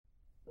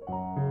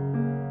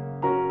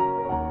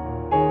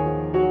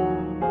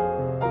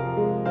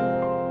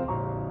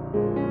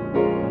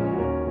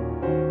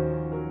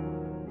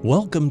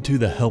Welcome to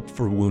the Help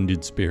for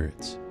Wounded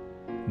Spirits.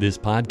 This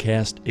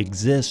podcast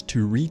exists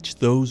to reach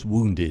those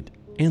wounded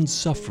and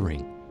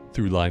suffering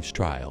through life's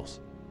trials.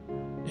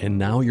 And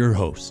now your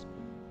hosts,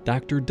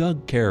 Dr.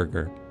 Doug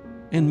Carragher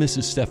and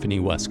Mrs. Stephanie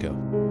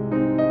Wesco.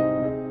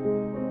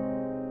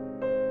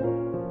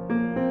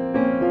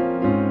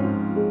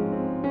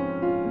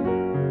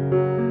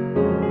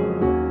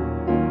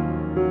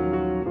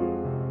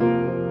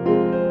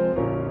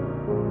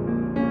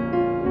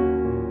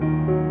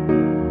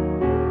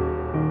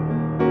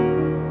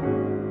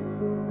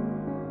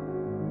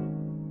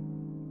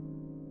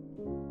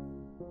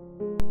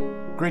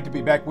 Great to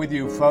be back with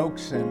you,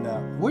 folks,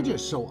 and we're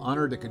just so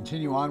honored to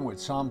continue on with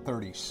Psalm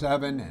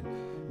 37.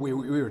 And we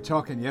were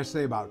talking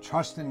yesterday about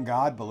trusting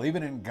God,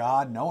 believing in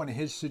God, knowing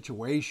His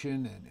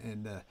situation,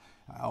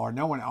 or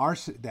knowing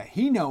that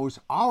He knows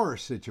our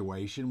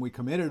situation. We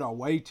committed our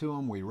way to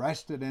Him, we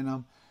rested in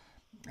Him,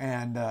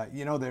 and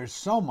there's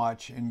so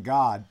much in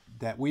God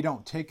that we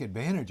don't take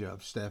advantage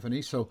of,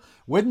 Stephanie. So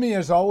with me,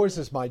 as always,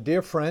 is my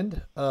dear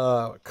friend,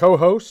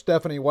 co-host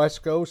Stephanie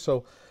Wesco.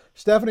 So,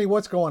 Stephanie,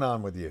 what's going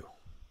on with you?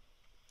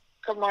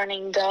 Good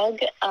morning, Doug.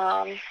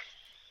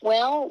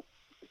 Well,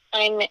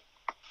 I'm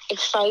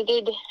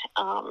excited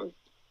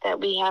that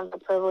we have the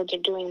privilege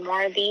of doing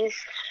more of these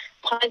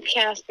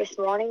podcasts this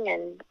morning,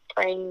 and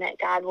praying that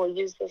God will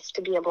use this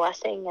to be a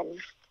blessing and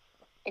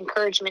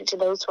encouragement to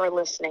those who are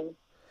listening.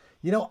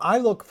 You know, I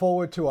look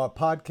forward to our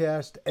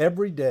podcast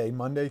every day,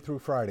 Monday through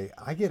Friday.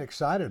 I get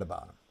excited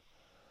about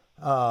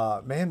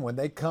them. Man, when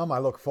they come, I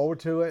look forward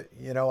to it.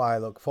 You know, I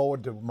look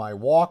forward to my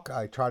walk.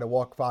 I try to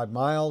walk 5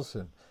 miles,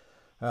 and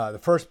the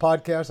first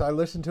podcast I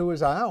listen to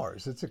is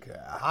ours.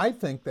 I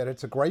think that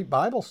it's a great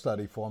Bible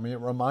study for me. It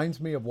reminds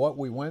me of what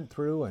we went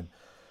through and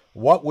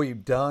what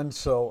we've done,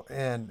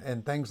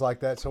 and things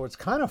like that. So it's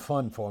kind of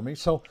fun for me.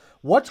 So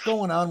what's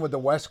going on with the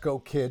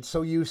Wesco kids?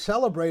 So you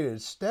celebrated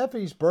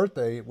Steffi's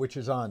birthday, which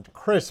is on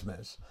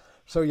Christmas.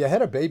 So you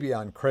had a baby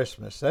on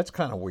Christmas. That's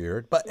kind of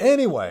weird. But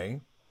anyway,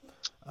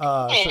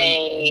 So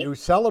you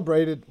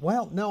celebrated.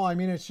 Well, no, I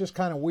mean, it's just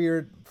kind of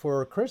weird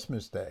for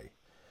Christmas Day.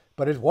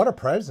 But what a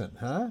present,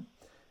 huh?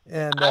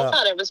 And I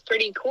thought it was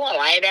pretty cool.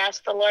 I had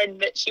asked the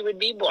Lord that she would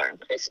be born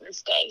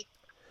Christmas Day.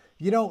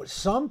 You know,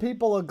 some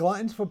people are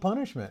gluttons for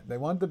punishment. They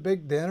want the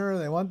big dinner.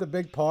 They want the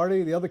big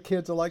party. The other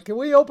kids are like, can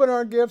we open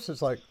our gifts?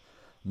 It's like,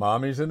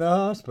 Mommy's in the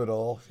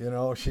hospital. You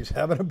know, she's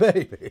having a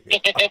baby.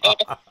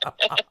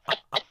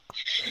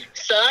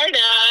 Sort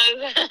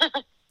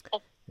of.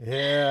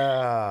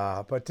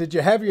 Yeah. But did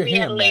you have your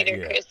hymn later that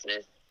year?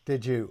 Christmas.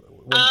 Did you?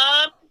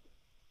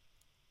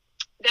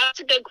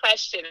 That's a good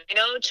question. I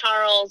know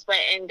Charles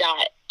went and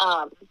got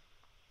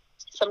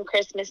some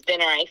Christmas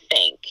dinner, I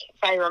think,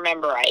 if I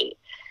remember right.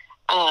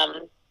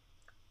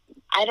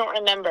 I don't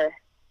remember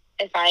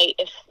if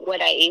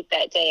what I ate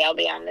that day, I'll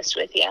be honest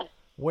with you.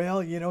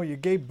 Well, you know, you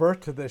gave birth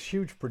to this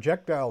huge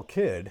projectile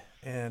kid,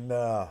 and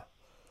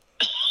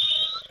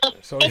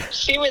so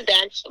she was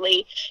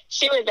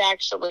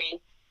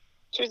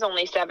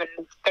only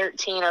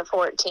 13 or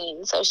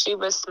 14, so she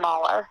was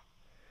smaller.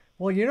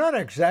 Well, you're not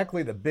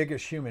exactly the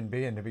biggest human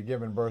being to be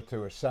giving birth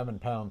to a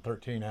 7-pound,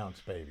 13-ounce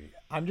baby.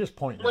 I'm just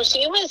pointing. Well,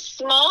 she was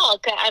small.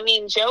 I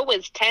mean, Joe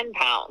was 10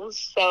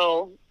 pounds,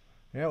 so.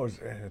 Yeah,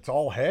 it's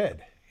all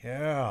head.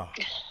 Yeah.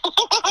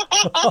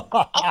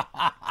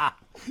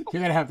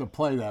 You're gonna have to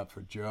play that for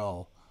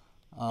Joe.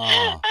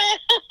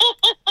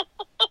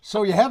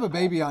 So you have a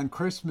baby on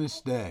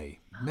Christmas Day,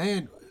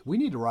 man. We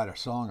need to write a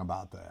song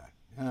about that.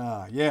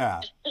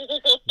 Yeah,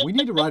 we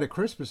need to write a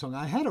Christmas song.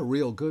 I had a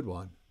real good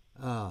one.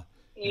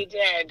 You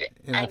did,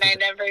 and I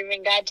never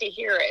even got to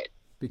hear it.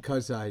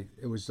 Because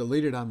it was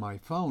deleted on my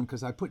phone,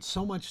 because I put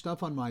so much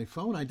stuff on my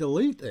phone, I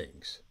delete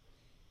things.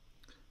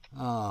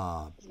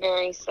 It's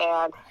very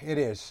sad. It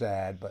is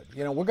sad, but,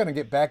 you know, we're going to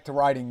get back to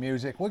writing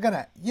music. We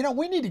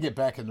need to get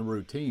back in the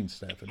routine,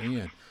 Stephanie.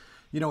 And,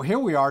 you know, here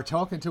we are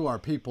talking to our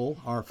people,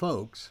 our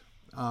folks,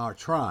 our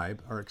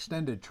tribe, our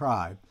extended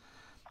tribe,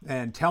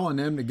 and telling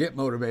them to get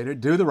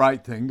motivated, do the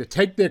right thing, to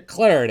take their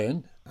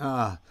Claritin.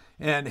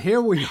 And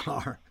here we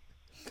are.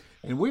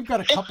 And we've got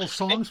a couple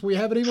songs we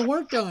haven't even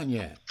worked on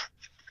yet.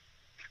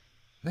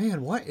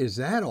 Man, what is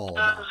that all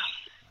about?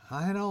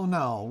 I don't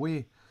know.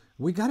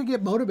 We got to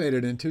get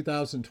motivated in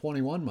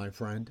 2021, my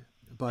friend.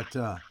 But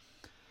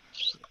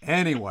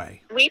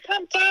anyway. We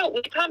pumped out.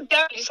 We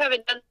just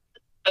haven't done,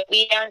 but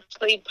we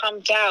actually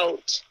pumped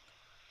out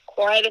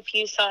quite a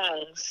few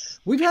songs.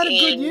 We've had a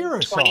good year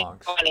of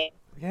songs.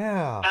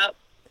 Yeah.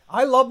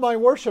 I love my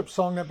worship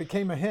song that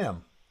became a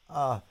hymn.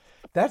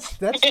 That's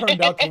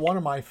turned out to one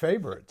of my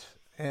favorites.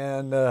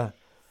 And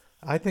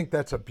I think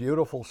that's a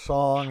beautiful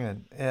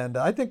song, and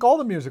I think all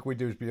the music we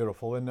do is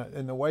beautiful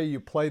in the way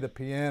you play the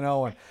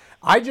piano. And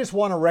I just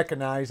want to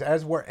recognize,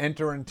 as we're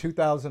entering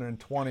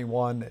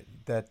 2021,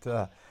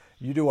 that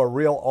you do a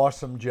real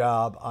awesome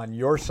job on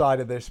your side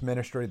of this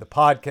ministry, the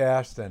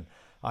podcast, and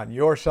on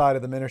your side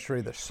of the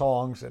ministry, the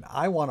songs. And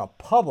I want to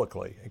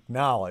publicly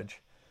acknowledge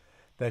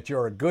that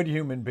you're a good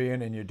human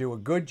being and you do a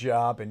good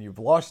job and you've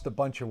lost a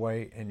bunch of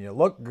weight and you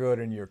look good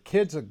and your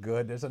kids are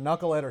good. There's a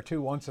knucklehead or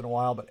two once in a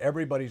while, but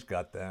everybody's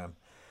got them.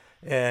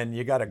 And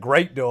you got a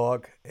great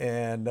dog.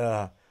 And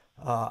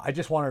I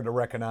just wanted to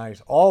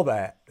recognize all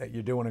that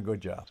you're doing a good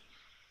job.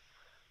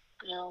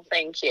 No,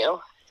 thank you.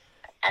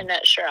 I'm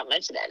not sure how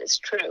much of that is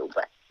true,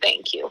 but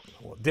thank you.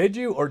 Well, did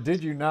you or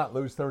did you not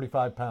lose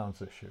 35 pounds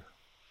this year?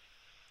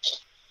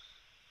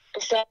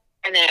 So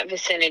in that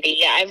vicinity,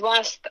 yeah. I've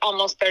lost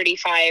almost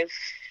 35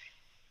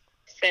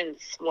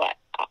 since,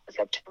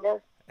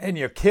 September? And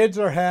your kids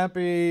are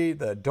happy,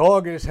 the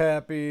dog is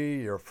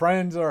happy, your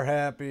friends are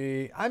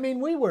happy. I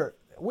mean, we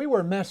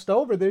were messed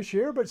over this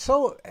year, but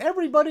so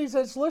everybody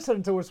that's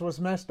listening to us was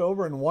messed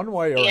over in one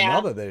way or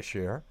another this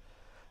year.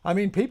 I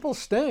mean, people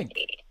stink.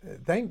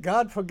 Thank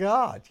God for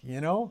God,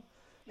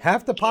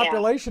 Half the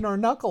population are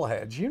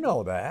knuckleheads. You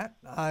know that.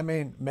 I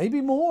mean, maybe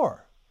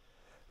more.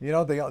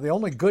 The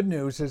only good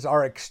news is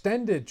our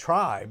extended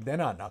tribe, they're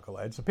not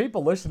knuckleheads. The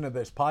people listening to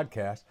this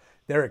podcast,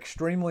 they're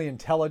extremely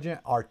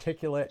intelligent,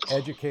 articulate,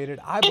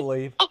 educated. I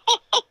believe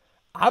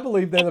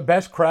they're the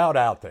best crowd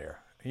out there.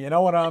 You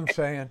know what I'm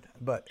saying?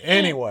 But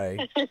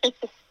anyway,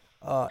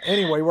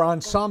 we're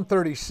on Psalm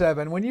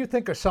 37. When you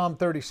think of Psalm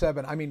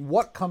 37, I mean,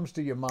 what comes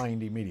to your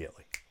mind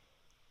immediately?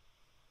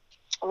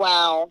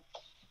 Wow.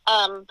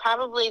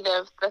 Probably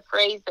the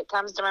phrase that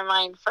comes to my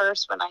mind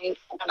first when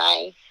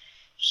I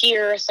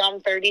hear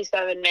Psalm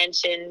 37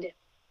 mentioned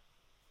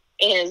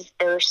is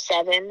verse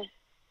 7,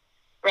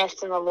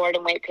 rest in the Lord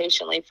and wait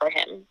patiently for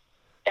him.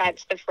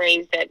 That's the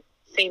phrase that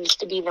seems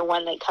to be the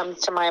one that comes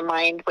to my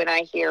mind when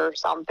I hear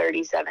Psalm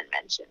 37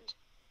 mentioned.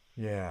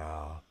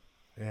 Yeah,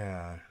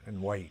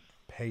 and wait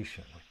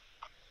patiently.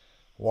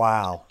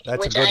 Wow, that's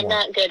which a good I'm one.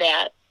 not good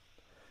at.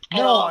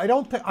 No, I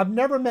don't think I've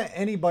never met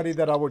anybody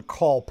that I would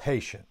call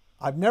patient.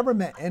 I've never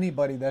met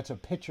anybody that's a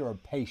picture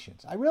of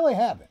patience. I really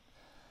haven't.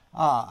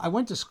 I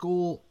went to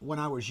school when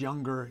I was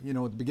younger, at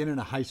the beginning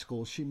of high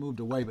school. She moved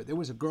away, but there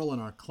was a girl in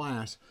our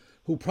class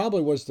who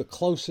probably was the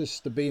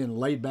closest to being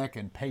laid back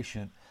and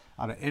patient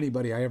out of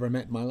anybody I ever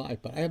met in my life.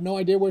 But I have no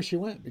idea where she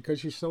went because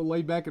she's so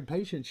laid back and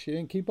patient. She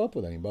didn't keep up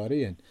with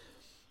anybody. And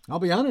I'll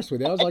be honest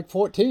with you, I was like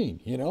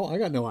 14. I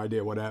got no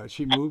idea what happened.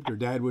 She moved. Her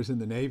dad was in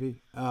the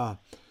Navy.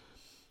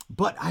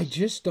 But I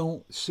just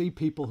don't see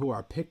people who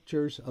are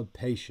pictures of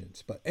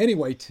patience. But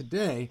anyway,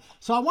 today,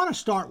 so I want to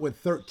start with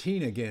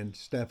 13 again,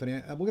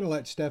 Stephanie. We're going to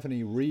let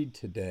Stephanie read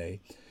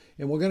today.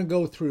 And we're going to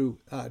go through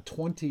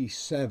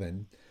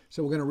 27.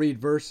 So we're going to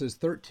read verses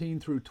 13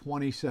 through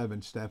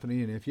 27,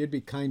 Stephanie. And if you'd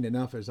be kind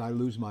enough as I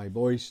lose my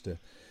voice to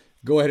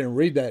go ahead and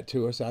read that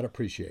to us, I'd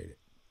appreciate it.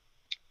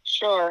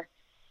 Sure.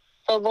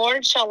 The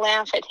Lord shall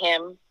laugh at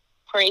him,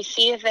 for he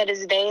seeth that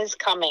his day is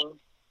coming.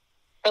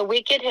 The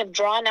wicked have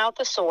drawn out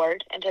the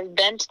sword, and have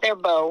bent their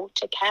bow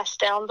to cast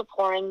down the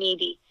poor and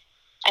needy,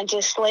 and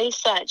to slay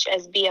such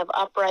as be of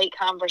upright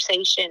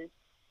conversation.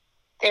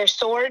 Their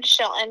sword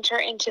shall enter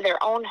into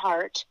their own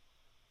heart,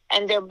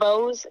 and their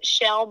bows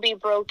shall be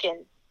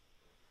broken.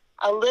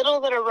 A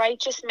little that a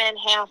righteous man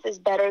hath is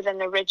better than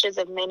the riches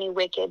of many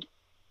wicked.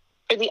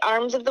 For the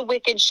arms of the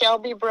wicked shall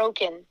be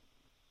broken,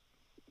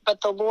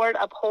 but the Lord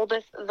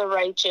upholdeth the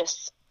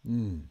righteous.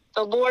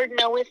 The Lord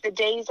knoweth the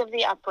days of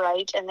the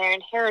upright, and their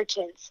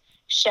inheritance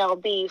shall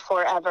be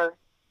forever.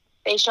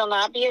 They shall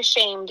not be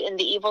ashamed in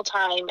the evil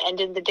time, and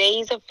in the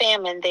days of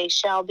famine they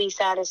shall be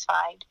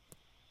satisfied.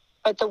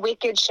 But the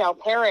wicked shall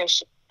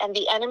perish, and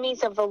the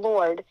enemies of the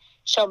Lord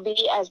shall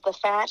be as the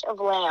fat of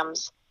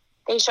lambs.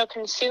 They shall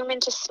consume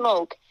into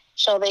smoke,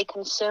 shall they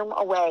consume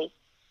away.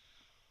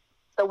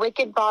 The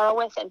wicked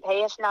borroweth and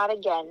payeth not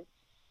again,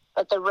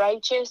 but the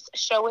righteous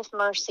showeth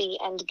mercy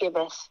and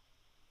giveth.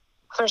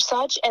 For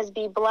such as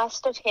be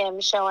blessed of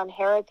him shall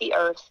inherit the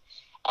earth,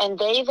 and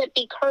they that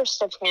be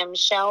cursed of him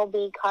shall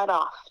be cut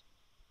off.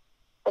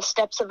 The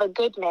steps of a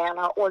good man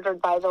are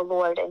ordered by the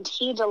Lord, and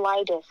he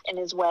delighteth in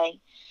his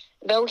way.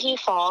 Though he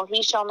fall,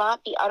 he shall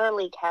not be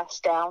utterly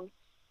cast down,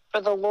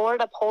 for the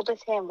Lord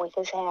upholdeth him with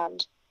his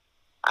hand.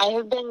 I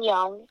have been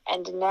young,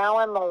 and now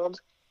am old,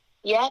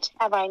 yet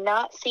have I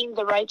not seen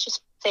the righteous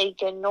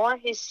forsaken, nor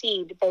his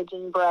seed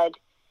begging bread.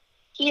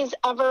 He is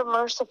ever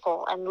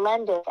merciful and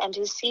lendeth, and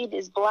his seed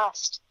is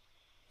blessed.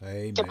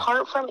 Amen.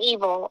 Depart from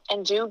evil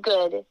and do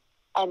good,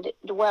 and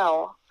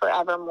dwell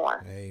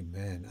forevermore.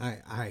 Amen.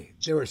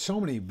 There are so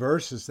many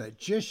verses that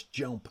just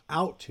jump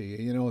out to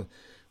you.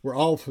 We're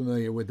all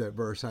familiar with that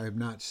verse. I have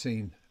not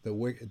seen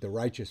the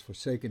righteous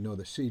forsaken, nor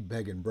the seed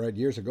begging bread.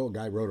 Years ago, a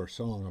guy wrote a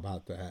song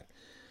about that.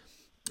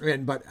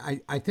 But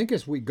I think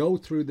as we go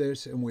through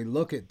this and we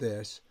look at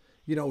this,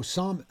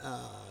 Psalm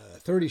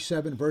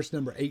 37, verse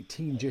number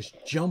 18 just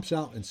jumps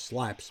out and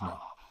slaps me.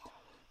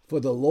 For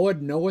the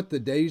Lord knoweth the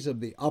days of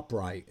the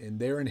upright, and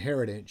their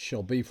inheritance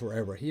shall be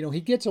forever.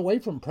 He gets away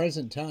from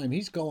present time.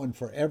 He's going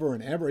forever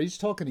and ever. He's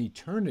talking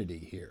eternity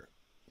here.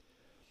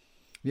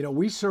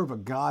 We serve a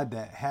God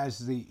that has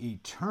the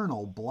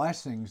eternal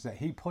blessings that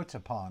he puts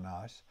upon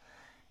us.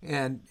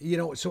 And,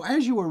 so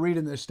as you were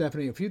reading this,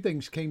 Stephanie, a few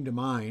things came to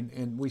mind,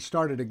 and we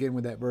started again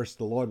with that verse,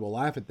 the Lord will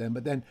laugh at them.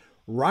 But then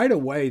right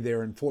away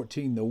there in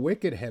 14, the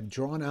wicked have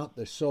drawn out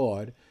the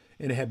sword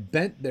and have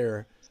bent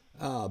their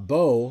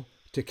bow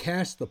to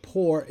cast the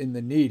poor and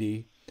the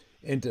needy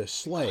and to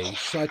slay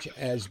such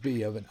as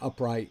be of an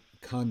upright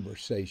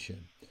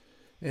conversation.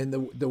 And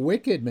the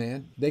wicked,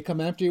 man, they come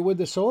after you with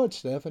the sword,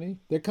 Stephanie.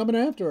 They're coming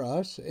after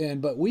us,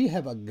 but we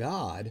have a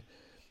God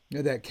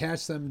that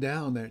casts them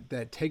down,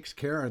 that takes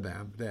care of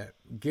them, that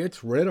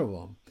gets rid of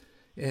them.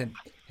 And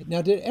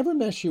now, did it ever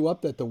mess you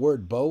up that the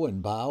word bow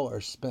and bow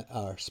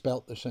are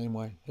spelt the same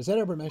way? Has that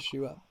ever messed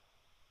you up?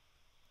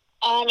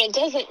 It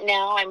doesn't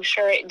now. I'm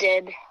sure it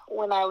did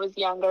when I was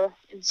younger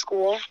in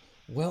school.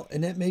 Well,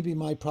 and that may be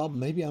my problem.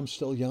 Maybe I'm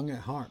still young at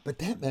heart, but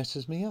that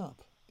messes me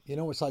up.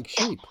 It's like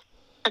sheep.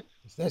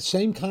 It's that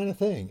same kind of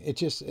thing.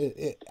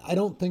 I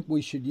don't think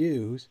we should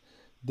use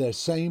the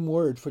same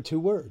word for two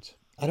words.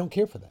 I don't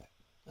care for that.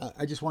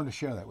 I just wanted to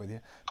share that with you.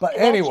 But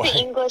anyway. That's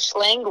the English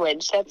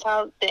language. That's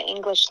how the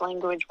English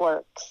language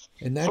works.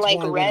 And that's it's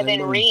like read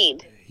and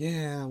read.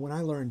 Yeah, when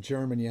I learned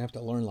German, you have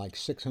to learn like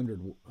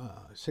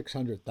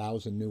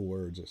 600,000 new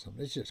words or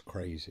something. It's just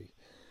crazy.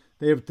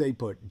 They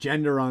put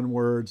gender on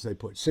words. They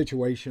put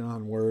situation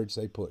on words.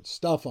 They put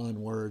stuff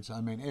on words.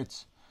 I mean,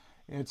 it's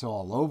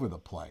all over the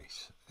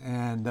place.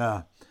 And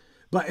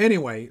but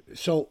anyway,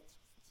 so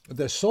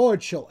the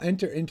sword shall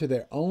enter into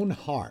their own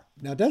heart.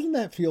 Now, doesn't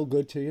that feel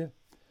good to you?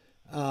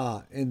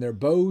 And their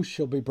bows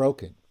shall be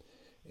broken.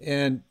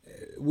 And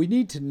we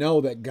need to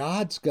know that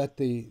God's got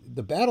the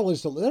battle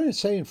is the. Doesn't it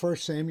say in 1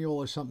 Samuel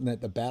or something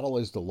that the battle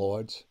is the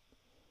Lord's?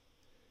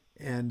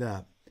 And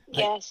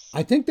yes,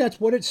 I think that's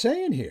what it's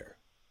saying here.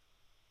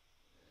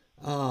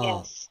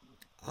 Yes.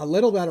 A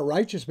little that a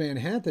righteous man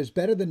hath is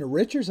better than the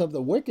riches of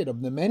the wicked,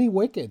 of the many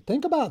wicked.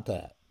 Think about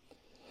that.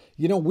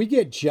 We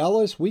get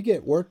jealous, we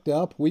get worked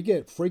up, we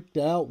get freaked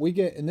out,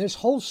 and this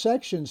whole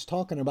section's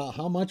talking about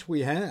how much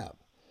we have.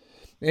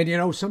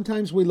 And,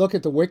 sometimes we look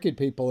at the wicked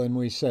people and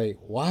we say,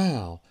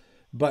 wow.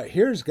 But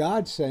here's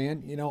God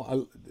saying,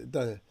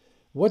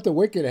 what the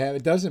wicked have,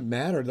 it doesn't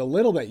matter. The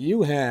little that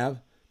you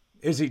have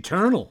is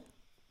eternal.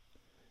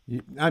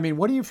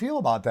 What do you feel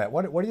about that?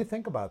 What do you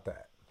think about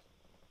that?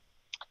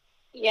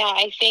 Yeah,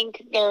 I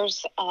think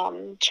there's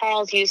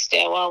Charles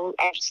Houston. Well,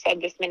 I've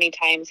said this many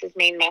times. His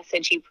main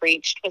message he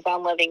preached was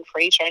on living for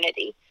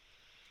eternity.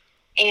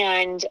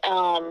 And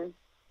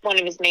one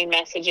of his main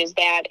messages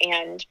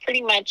and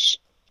pretty much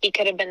he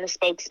could have been the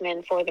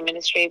spokesman for the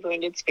Ministry of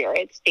Wounded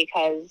Spirits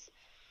because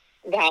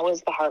that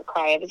was the heart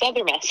cry of his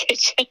other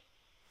message,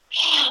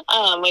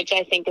 which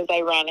I think is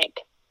ironic,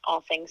 all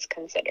things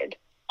considered,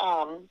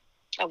 of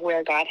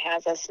where God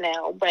has us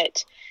now.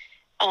 But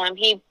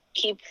he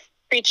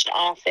preached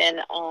often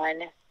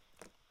on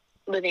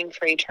living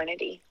for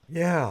eternity.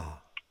 Yeah.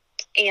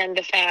 And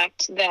the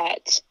fact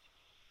that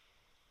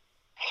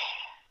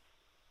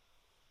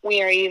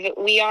we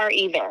are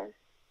either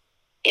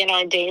in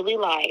our daily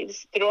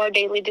lives, through our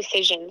daily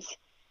decisions,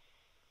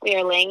 we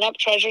are laying up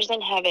treasures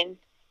in heaven,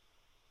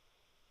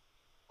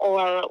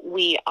 or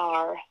we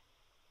are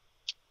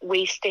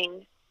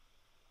wasting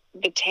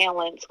the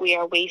talents, we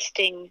are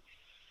wasting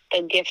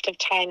the gift of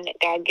time that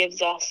God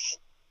gives us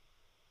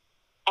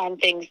on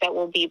things that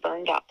will be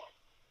burned up.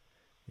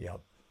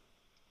 Yep.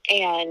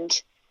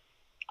 And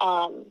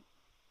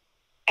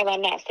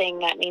I'm not saying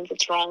that means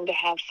it's wrong to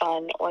have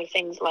fun or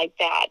things like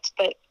that,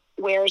 but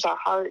where's our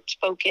heart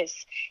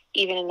focus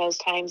even in those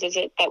times? Is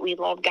it that we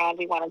love God,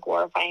 we want to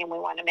glorify him, we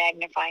want to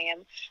magnify him,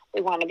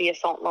 we want to be a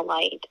salt and a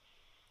light?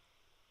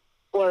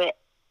 Or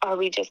are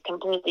we just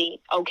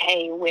completely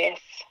okay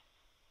with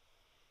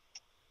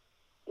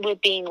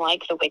being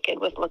like the wicked,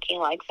 with looking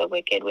like the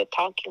wicked, with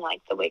talking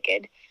like the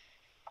wicked?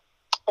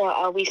 Or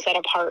are we set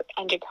apart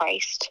unto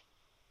Christ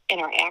in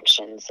our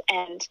actions?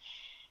 And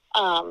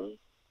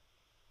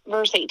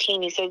verse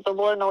 18, he says, the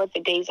Lord knoweth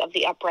the days of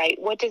the upright.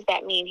 What does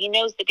that mean? He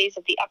knows the days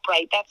of the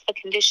upright. That's the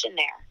condition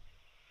there.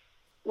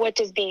 What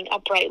does being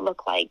upright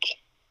look like?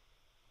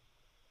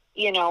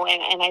 And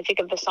I think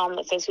of the psalm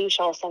that says, who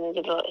shall ascend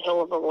into the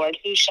hill of the Lord?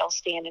 Who shall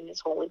stand in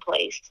his holy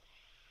place?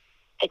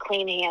 The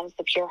clean hands,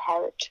 the pure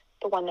heart,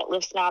 the one that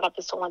lifts not up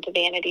his soul unto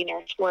vanity,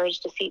 nor swears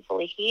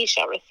deceitfully, he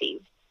shall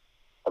receive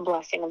the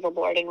blessing of the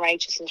Lord and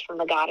righteousness from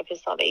the God of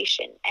his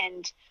salvation.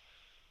 And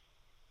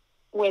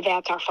where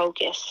that's our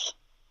focus,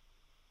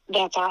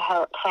 that's our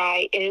heart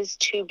cry, is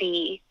to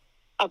be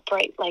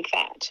upright like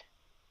that,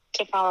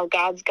 to follow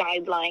God's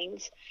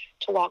guidelines,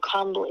 to walk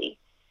humbly,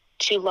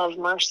 to love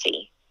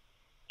mercy,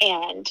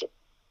 and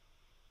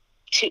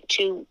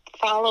to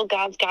follow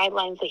God's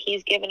guidelines that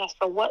he's given us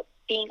for what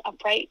being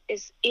upright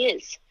is.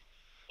 It's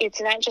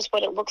not just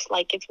what it looks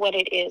like, it's what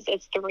it is.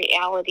 It's the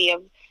reality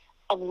of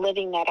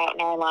living that out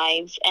in our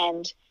lives.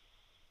 And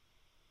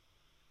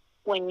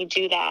when you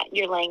do that,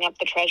 you're laying up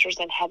the treasures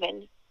in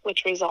heaven,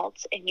 which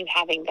results in you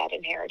having that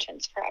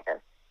inheritance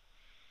forever.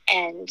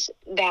 And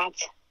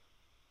that's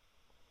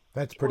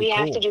pretty cool. We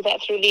have to do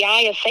that through the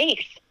eye of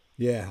faith.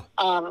 Yeah.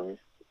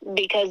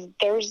 Because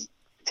there's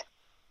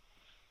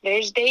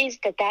days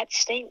that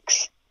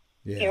stinks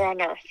here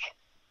on earth.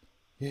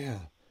 Yeah.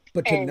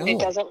 But to And know, it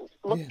doesn't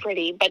look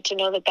pretty, but to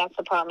know that that's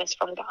a promise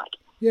from God.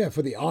 yeah,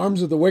 for the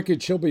arms of the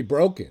wicked shall be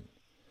broken,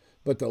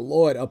 but the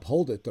Lord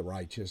upholdeth the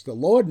righteous. The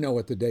Lord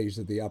knoweth the days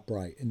of the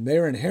upright, and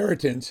their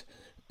inheritance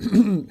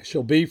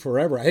shall be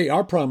forever. Hey,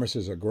 our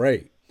promises are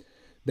great.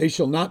 They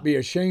shall not be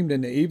ashamed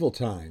in the evil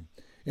time,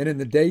 and in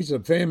the days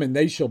of famine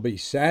they shall be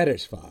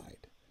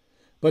satisfied.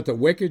 But the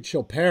wicked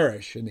shall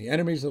perish, and the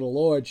enemies of the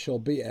Lord shall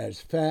be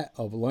as fat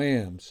of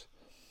lambs.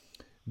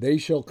 They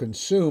shall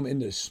consume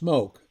into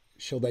smoke,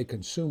 shall they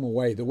consume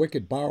away. The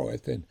wicked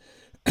borroweth and,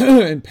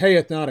 and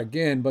payeth not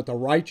again, but the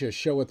righteous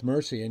showeth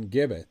mercy and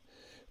giveth.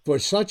 For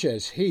such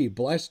as he,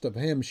 blessed of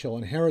him, shall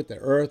inherit the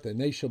earth, and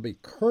they shall be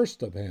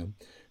cursed of him,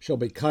 shall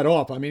be cut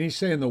off. I mean, he's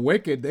saying the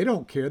wicked, they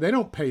don't care. They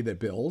don't pay the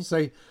bills.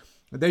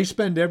 They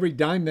spend every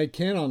dime they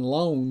can on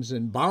loans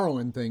and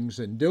borrowing things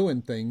and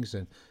doing things,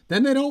 and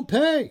then they don't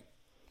pay.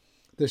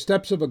 The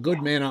steps of a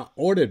good man are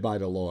ordered by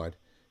the Lord,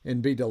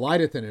 and he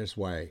delighteth in his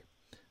way.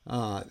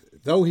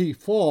 Though he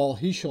fall,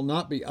 he shall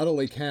not be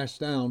utterly cast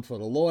down, for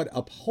the Lord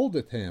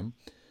upholdeth him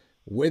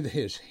with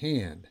his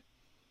hand.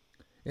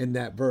 In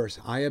that verse,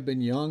 I have been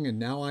young, and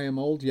now I am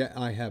old, yet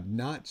I have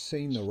not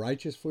seen the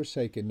righteous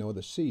forsaken, nor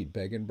the seed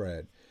begging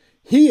bread.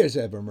 He is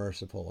ever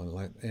merciful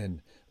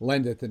and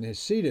lendeth, and his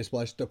seed is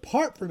blessed.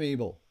 Depart from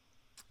evil,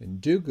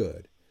 and do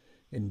good,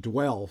 and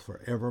dwell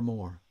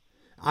forevermore.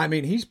 I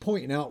mean, he's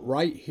pointing out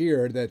right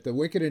here that the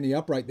wicked and the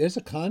upright, there's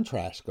a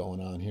contrast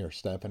going on here,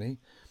 Stephanie.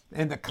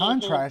 And the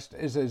contrast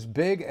is as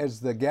big as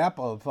the gap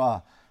of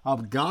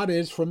God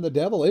is from the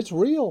devil. It's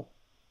real.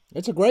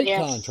 It's a great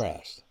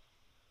contrast.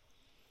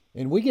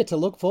 And we get to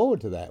look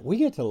forward to that. We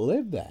get to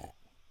live that.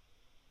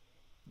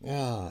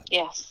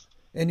 Yes.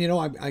 And, you know,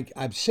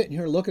 I'm sitting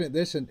here looking at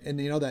this, and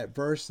you know, that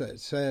verse that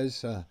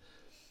says, a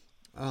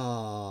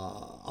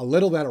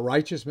little that a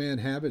righteous man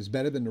have is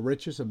better than the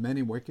riches of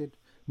many wicked.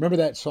 Remember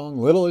that song,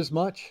 Little is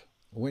Much,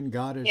 when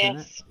God is in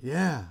it?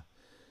 Yeah.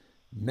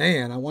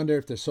 Man, I wonder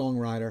if the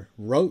songwriter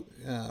wrote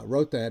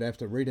that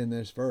after reading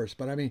this verse.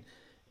 But I mean,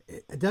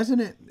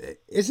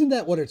 isn't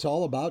that what it's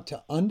all about?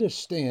 To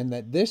understand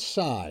that this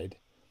side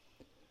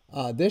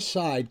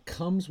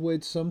comes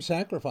with some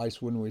sacrifice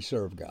when we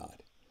serve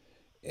God.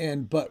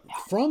 But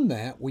from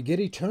that, we get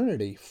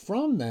eternity.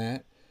 From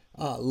that,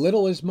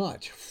 little is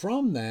much.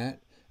 From that,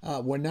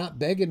 we're not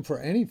begging for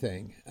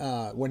anything.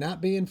 We're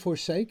not being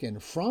forsaken.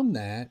 From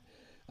that,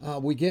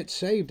 we get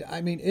saved.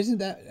 I mean,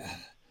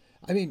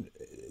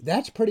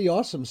 that's pretty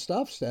awesome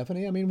stuff,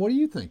 Stephanie. I mean, what are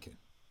you thinking?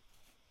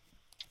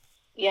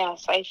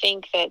 Yes, I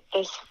think that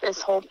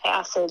this whole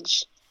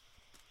passage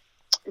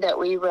that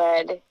we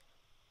read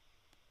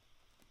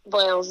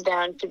boils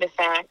down to the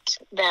fact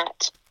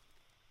that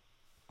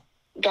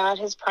God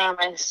has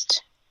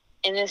promised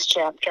in this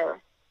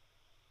chapter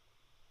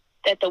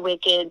that the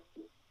wicked,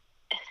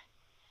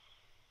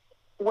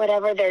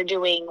 whatever they're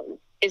doing,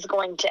 is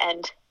going to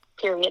end,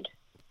 period.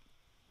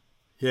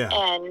 Yeah.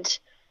 And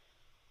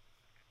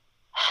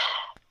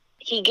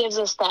he gives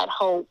us that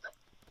hope.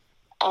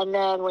 And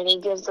then when he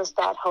gives us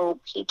that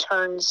hope, he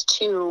turns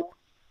to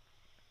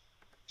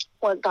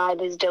what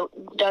God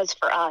does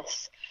for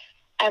us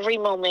every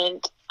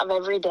moment of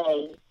every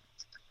day.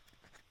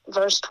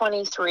 Verse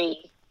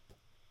 23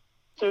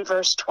 through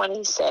verse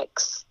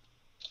 26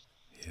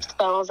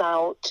 spells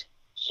out,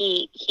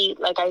 he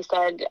like I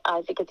said,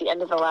 I think at the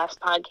end of the last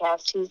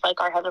podcast, he's like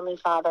our Heavenly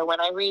Father.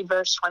 When I read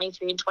verse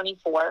 23 and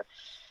 24,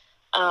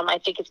 I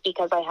think it's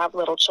because I have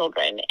little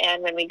children,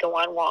 and when we go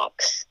on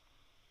walks,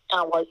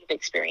 you've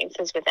experienced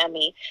this with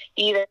Emmy,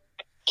 you either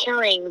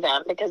carrying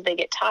them because they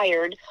get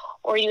tired,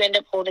 or you end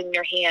up holding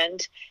their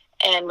hand.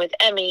 And with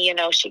Emmy, you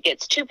know, she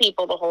gets two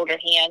people to hold her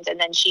hand, and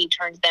then she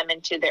turns them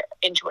into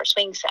her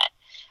swing set,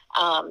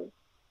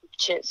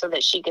 so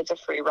that she gets a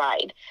free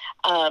ride.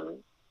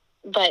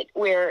 But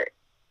where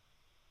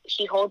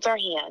he holds our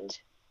hand,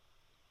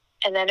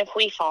 and then if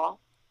we fall,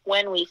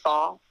 when we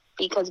fall,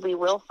 because we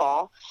will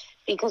fall,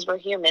 because we're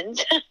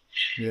humans,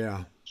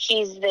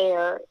 he's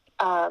there.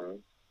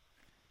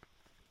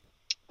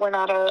 We're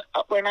not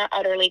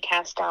utterly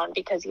cast down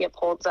because he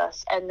upholds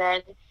us. And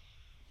then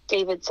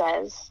David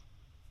says,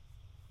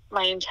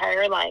 my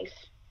entire life,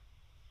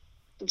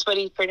 it's what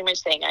he's pretty much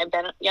saying. I've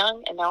been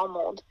young and now I'm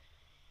old,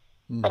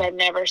 but I've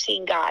never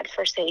seen God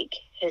forsake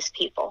his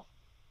people.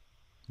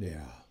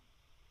 Yeah,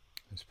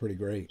 that's pretty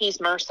great.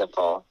 He's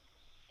merciful.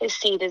 His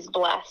seed is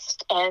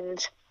blessed.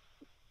 And,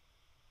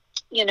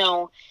 you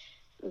know,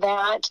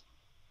 that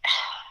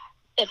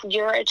if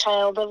you're a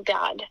child of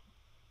God,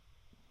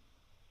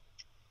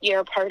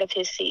 you're a part of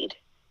his seed.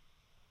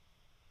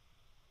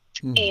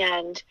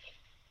 And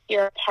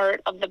you're a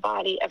part of the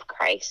body of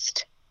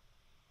Christ.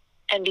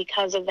 And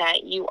because of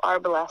that, you are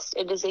blessed.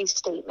 It is a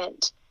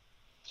statement.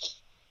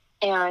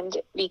 And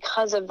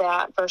because of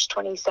that, verse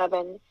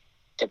 27,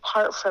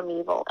 depart from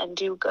evil and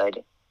do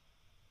good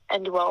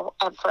and dwell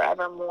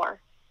forevermore.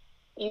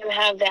 You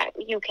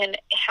can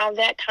have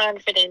that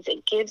confidence.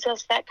 It gives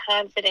us that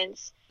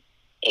confidence.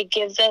 It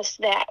gives us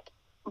that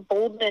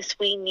boldness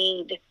we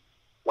need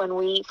when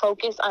we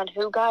focus on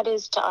who God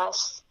is to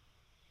us,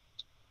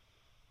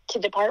 to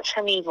depart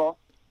from evil.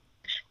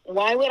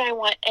 Why would I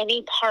want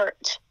any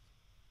part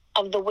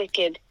of the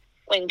wicked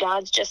when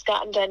God's just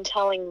gotten done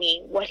telling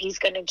me what he's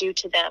going to do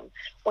to them?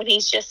 When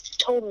he's just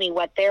told me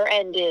what their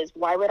end is,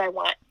 why would I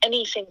want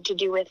anything to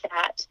do with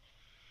that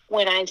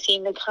when I've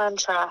seen the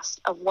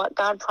contrast of what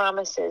God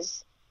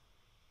promises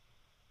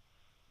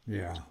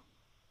Yeah.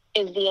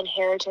 is the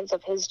inheritance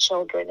of his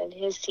children and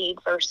his seed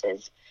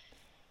versus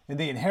And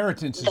the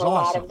inheritance is the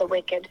lot awesome. of the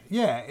wicked?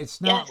 Yeah, it's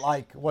not Yes.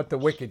 like what the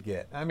wicked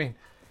get. I mean,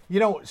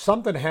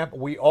 something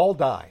happened. We all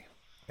die.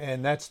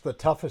 And that's the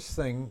toughest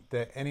thing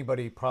that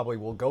anybody probably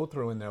will go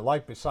through in their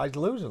life besides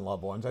losing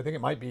loved ones. I think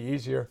it might be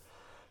easier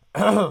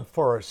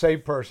for a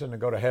saved person to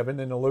go to heaven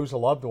than to lose a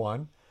loved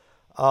one.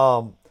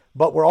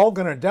 But we're all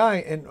going to die.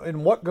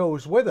 And what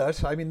goes with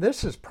us, I mean,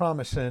 this is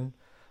promising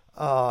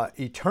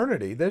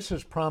eternity. This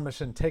is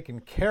promising taking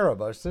care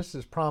of us. This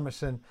is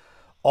promising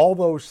all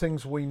those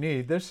things we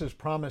need. This is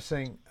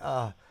promising,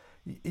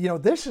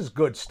 this is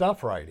good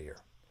stuff right here.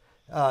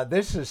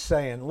 This is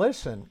saying,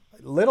 listen,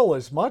 little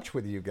is much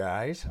with you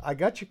guys. I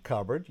got you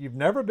covered. You've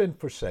never been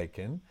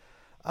forsaken.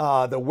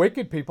 The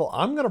wicked people,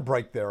 I'm going to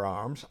break their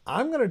arms.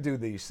 I'm going to do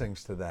these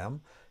things to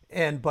them.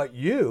 But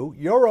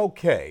you're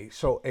okay.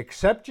 So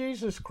accept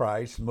Jesus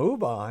Christ,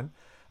 move on.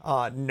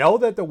 Know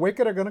that the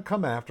wicked are going to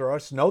come after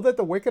us. Know that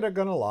the wicked are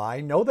going to lie.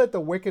 Know that the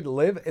wicked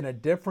live in a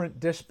different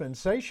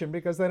dispensation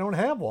because they don't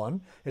have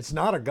one. It's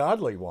not a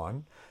godly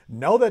one.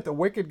 Know that the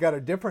wicked got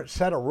a different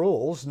set of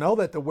rules. Know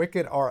that the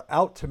wicked are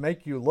out to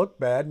make you look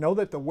bad. Know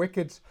that the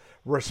wicked's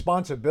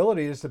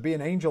responsibility is to be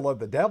an angel of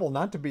the devil,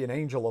 not to be an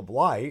angel of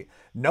light.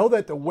 Know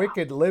that the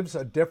wicked lives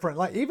a different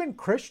life. Even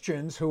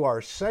Christians who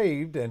are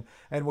saved, and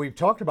we've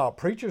talked about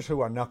preachers who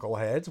are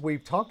knuckleheads.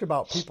 We've talked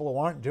about people who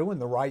aren't doing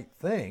the right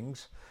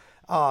things.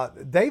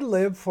 They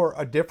live for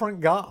a different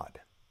God,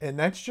 and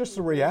that's just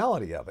the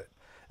reality of it.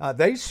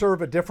 They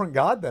serve a different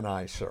God than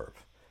I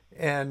serve.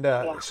 And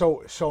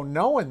so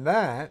knowing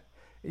that,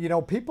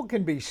 people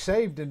can be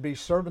saved and be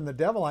serving the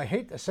devil. I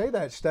hate to say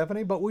that,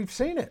 Stephanie, but we've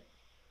seen it.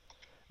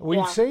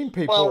 We've seen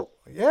people.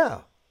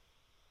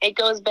 It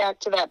goes back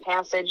to that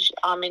passage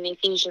in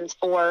Ephesians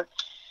 4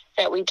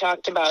 that we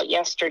talked about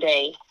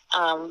yesterday,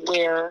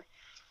 where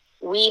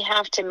we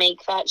have to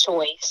make that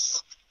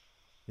choice.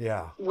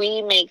 Yeah.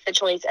 We make the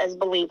choice as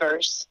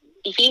believers.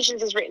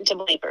 Ephesians is written to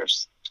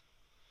believers.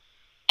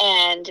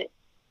 And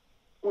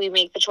we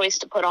make the choice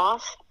to put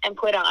off and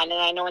put on. And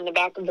I know in the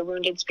back of the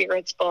Wounded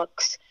Spirits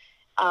books,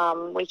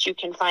 which you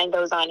can find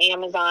those on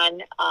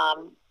Amazon,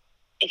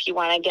 if you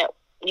want to get,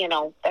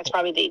 that's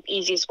probably the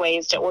easiest way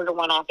is to order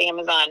one off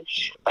Amazon.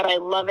 But I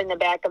love in the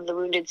back of the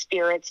Wounded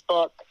Spirits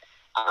book,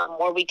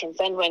 or we can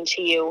send one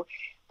to you,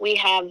 we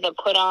have the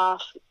put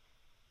off,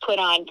 put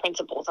on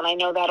principles. And I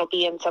know that'll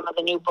be in some of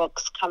the new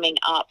books coming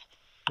up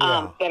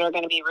that are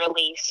going to be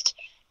released.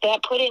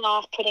 That putting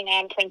off, putting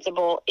on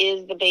principle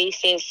is the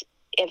basis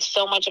of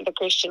so much of the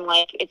Christian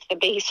life. It's the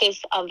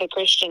basis of the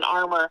Christian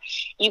armor.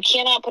 You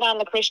cannot put on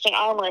the Christian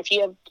armor if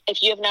you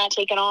have not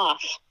taken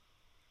off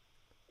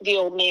the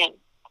old man.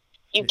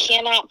 You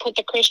cannot put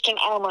the Christian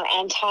armor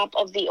on top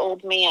of the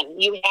old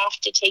man. You have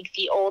to take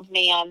the old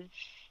man.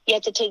 You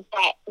have to take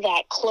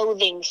that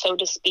clothing, so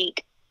to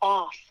speak,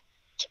 off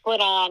to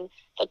put on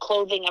the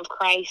clothing of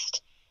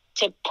Christ,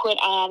 to put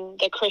on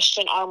the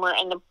Christian armor.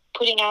 And the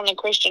putting on the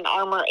Christian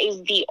armor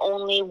is the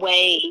only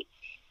way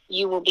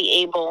you will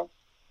be able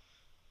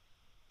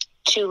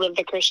to live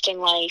the Christian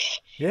life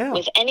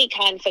with any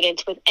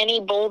confidence, with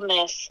any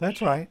boldness.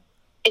 That's right.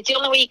 It's the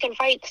only way you can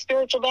fight the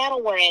spiritual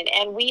battle we're in.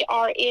 And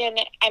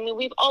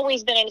we've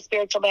always been in a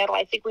spiritual battle.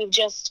 I think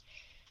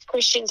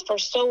Christians for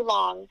so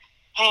long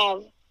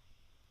have...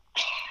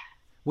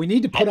 We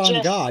need to put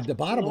on God. The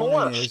bottom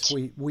line is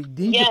we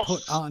need to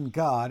put on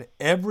God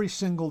every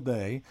single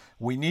day.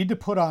 We need to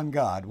put on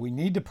God. We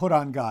need to put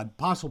on God.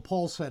 Apostle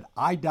Paul said,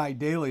 I die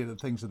daily to the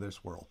things of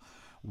this world.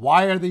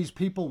 Why are these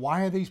people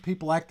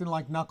acting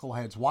like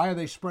knuckleheads? Why are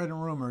they spreading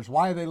rumors?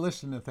 Why are they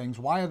listening to things?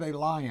 Why are they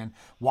lying?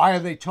 Why are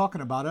they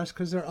talking about us?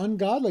 Because they're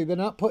ungodly. They're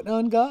not putting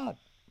on God.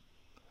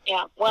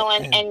 Yeah. Well,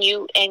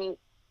 and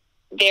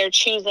they're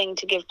choosing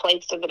to give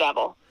place to the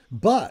devil.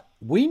 But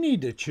we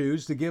need to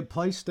choose to give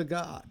place to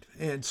God.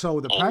 And so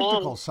the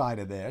practical side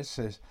of this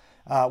is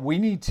we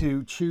need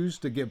to choose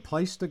to give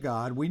place to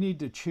God. We need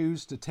to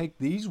choose to take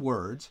these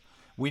words.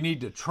 We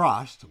need to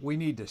trust. We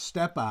need to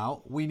step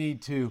out. We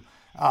need to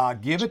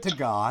give it to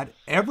God.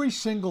 Every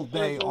single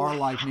day, our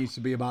life needs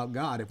to be about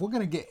God. If we're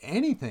going to get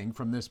anything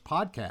from this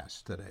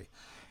podcast today,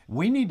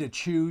 we need to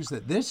choose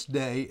that this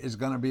day is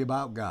going to be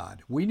about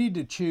God. We need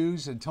to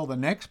choose until the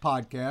next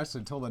podcast,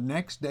 until the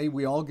next day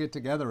we all get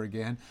together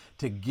again,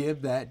 to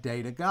give that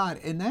day to God.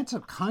 And that's a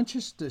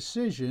conscious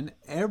decision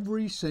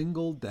every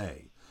single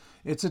day.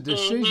 It's a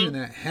decision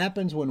that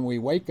happens when we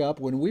wake up,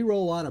 when we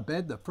roll out of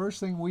bed. The first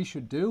thing we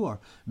should do, or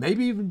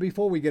maybe even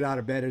before we get out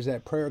of bed, is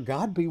that prayer,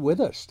 God, be with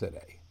us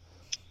today.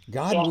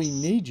 God, we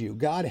need you.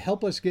 God,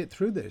 help us get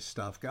through this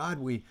stuff. God,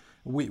 we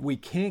we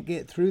can't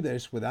get through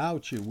this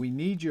without you. We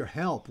need your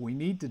help. We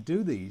need to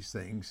do these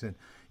things. And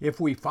if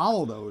we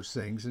follow those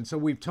things, and so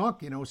we've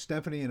talked,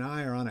 Stephanie and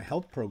I are on a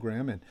health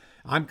program, and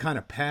I'm kind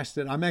of past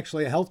it. I'm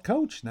actually a health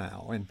coach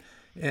now.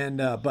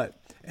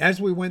 But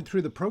as we went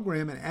through the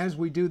program and as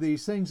we do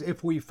these things,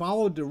 if we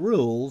followed the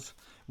rules,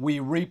 we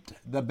reaped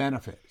the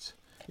benefits.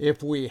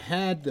 If we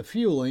had the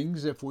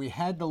fuelings, if we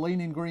had the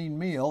lean and green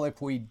meal,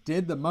 if we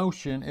did the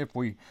motion,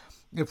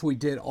 if we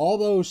did all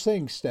those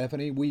things,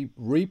 Stephanie, we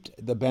reaped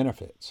the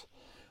benefits.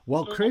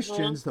 Well,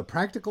 Christians, the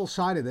practical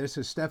side of this,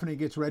 as Stephanie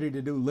gets ready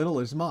to do little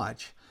as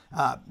much,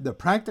 the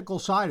practical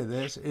side of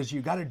this is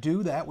you got to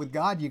do that with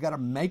God. You got to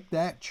make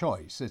that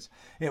choice.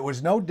 It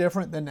was no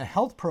different than the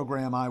health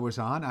program I was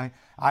on.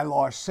 I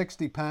lost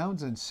 60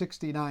 pounds in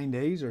 69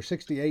 days or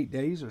 68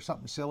 days or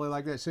something silly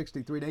like that,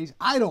 63 days.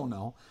 I don't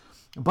know.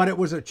 But it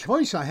was a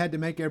choice I had to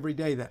make every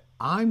day that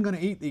I'm going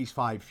to eat these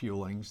 5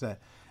 fuelings, that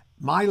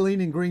my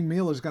lean and green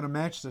meal is going to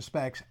match the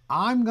specs.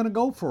 I'm going to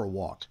go for a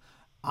walk.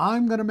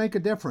 I'm going to make a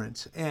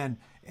difference. And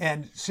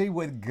see,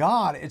 with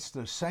God, it's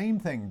the same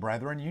thing,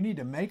 brethren. You need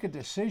to make a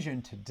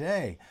decision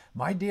today.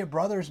 My dear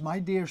brothers, my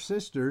dear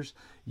sisters,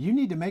 you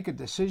need to make a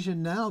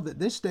decision now that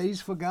this day's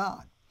for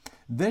God.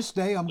 This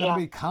day I'm going to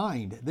be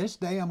kind. This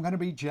day I'm going to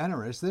be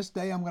generous. This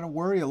day I'm going to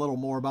worry a little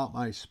more about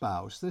my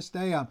spouse. This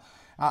day I'm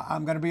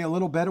going to be a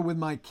little better with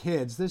my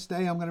kids. This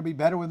day I'm going to be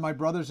better with my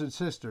brothers and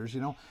sisters.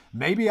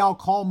 Maybe I'll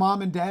call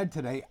mom and dad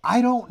today.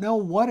 I don't know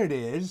what it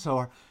is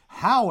or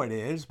how it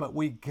is, but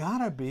we got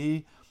to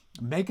be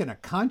making a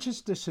conscious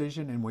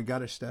decision, and we got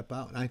to step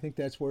out. And I think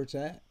that's where it's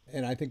at.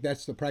 And I think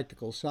that's the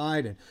practical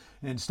side.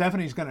 And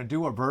Stephanie's going to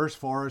do a verse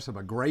for us of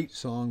a great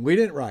song. We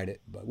didn't write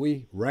it, but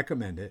we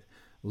recommend it.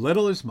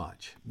 Little is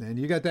much. And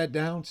you got that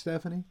down,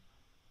 Stephanie?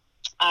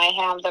 I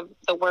have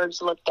the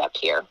words looked up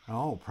here.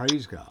 Oh,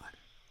 praise God.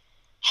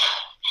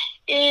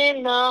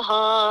 In the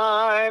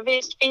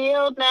harvest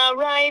field now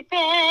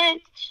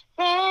ripened,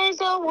 there's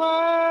a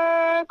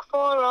work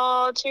for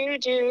all to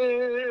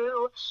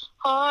do.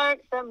 Hark,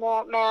 the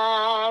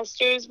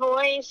Master's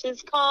voice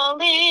is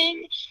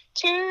calling,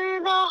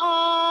 to the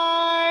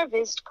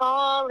harvest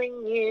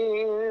calling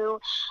you.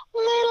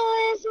 Little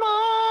is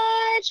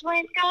much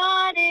when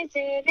God is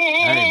in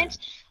it.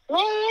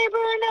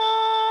 Labor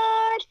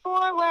not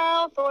for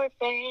wealth or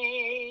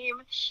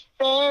fame.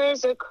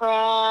 There's a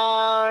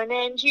crown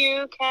and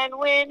you can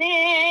win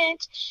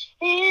it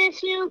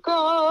if you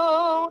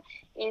go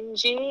in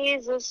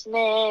Jesus'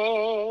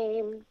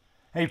 name.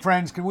 Hey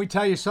friends, can we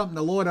tell you something?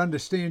 The Lord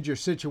understands your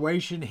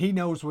situation. He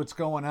knows what's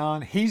going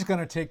on. He's going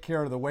to take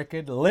care of the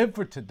wicked. Live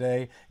for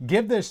today.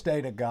 Give this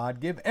day to God.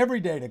 Give every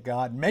day to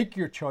God. Make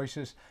your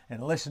choices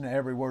and listen to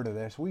every word of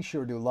this. We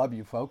sure do love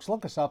you folks.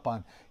 Look us up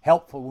on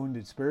Help for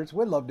Wounded Spirits.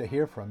 We'd love to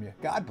hear from you.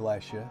 God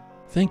bless you.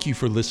 Thank you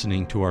for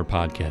listening to our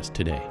podcast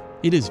today.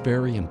 It is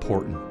very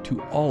important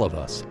to all of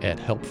us at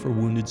Help for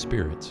Wounded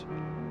Spirits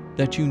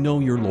that you know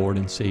your Lord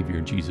and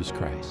Savior, Jesus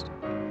Christ.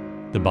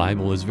 The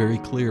Bible is very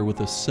clear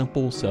with a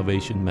simple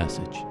salvation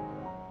message.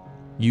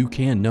 You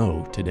can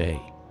know today.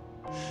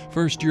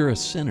 First, you're a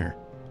sinner,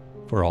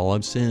 for all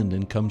have sinned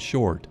and come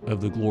short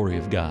of the glory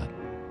of God.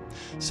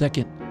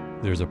 Second,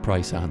 there's a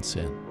price on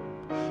sin,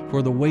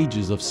 for the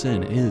wages of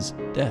sin is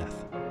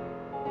death.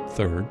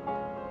 Third,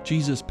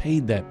 Jesus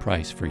paid that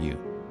price for you.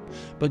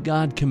 But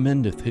God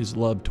commendeth his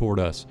love toward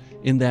us,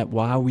 in that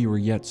while we were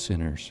yet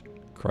sinners,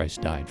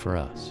 Christ died for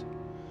us.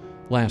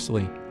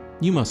 Lastly,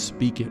 you must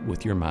speak it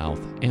with your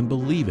mouth and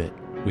believe it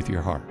with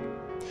your heart,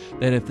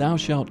 that if thou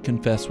shalt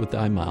confess with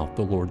thy mouth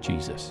the Lord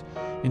Jesus,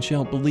 and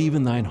shalt believe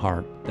in thine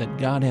heart that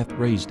God hath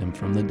raised him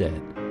from the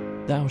dead,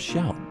 thou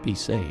shalt be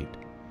saved.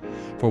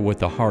 For with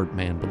the heart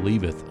man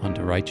believeth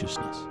unto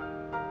righteousness,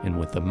 and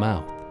with the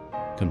mouth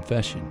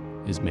confession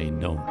is made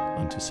known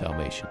unto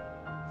salvation.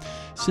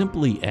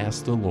 Simply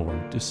ask the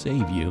Lord to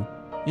save you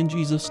in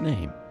Jesus'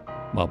 name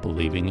while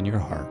believing in your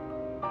heart,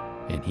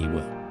 and he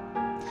will.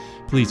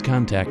 Please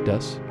contact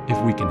us if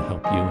we can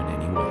help you in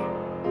any way.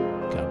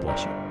 God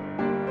bless you.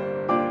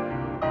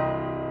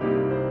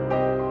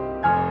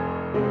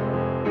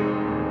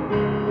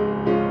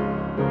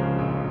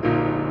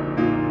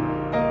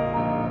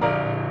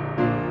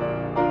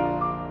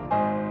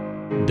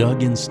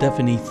 Doug and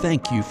Stephanie,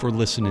 thank you for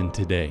listening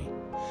today.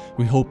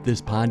 We hope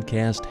this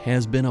podcast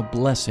has been a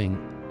blessing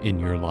in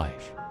your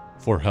life.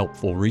 For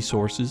helpful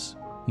resources,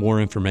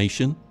 more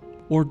information,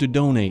 or to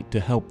donate to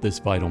help this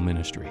vital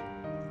ministry,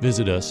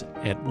 visit us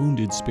at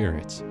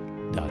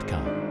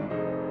woundedspirits.com.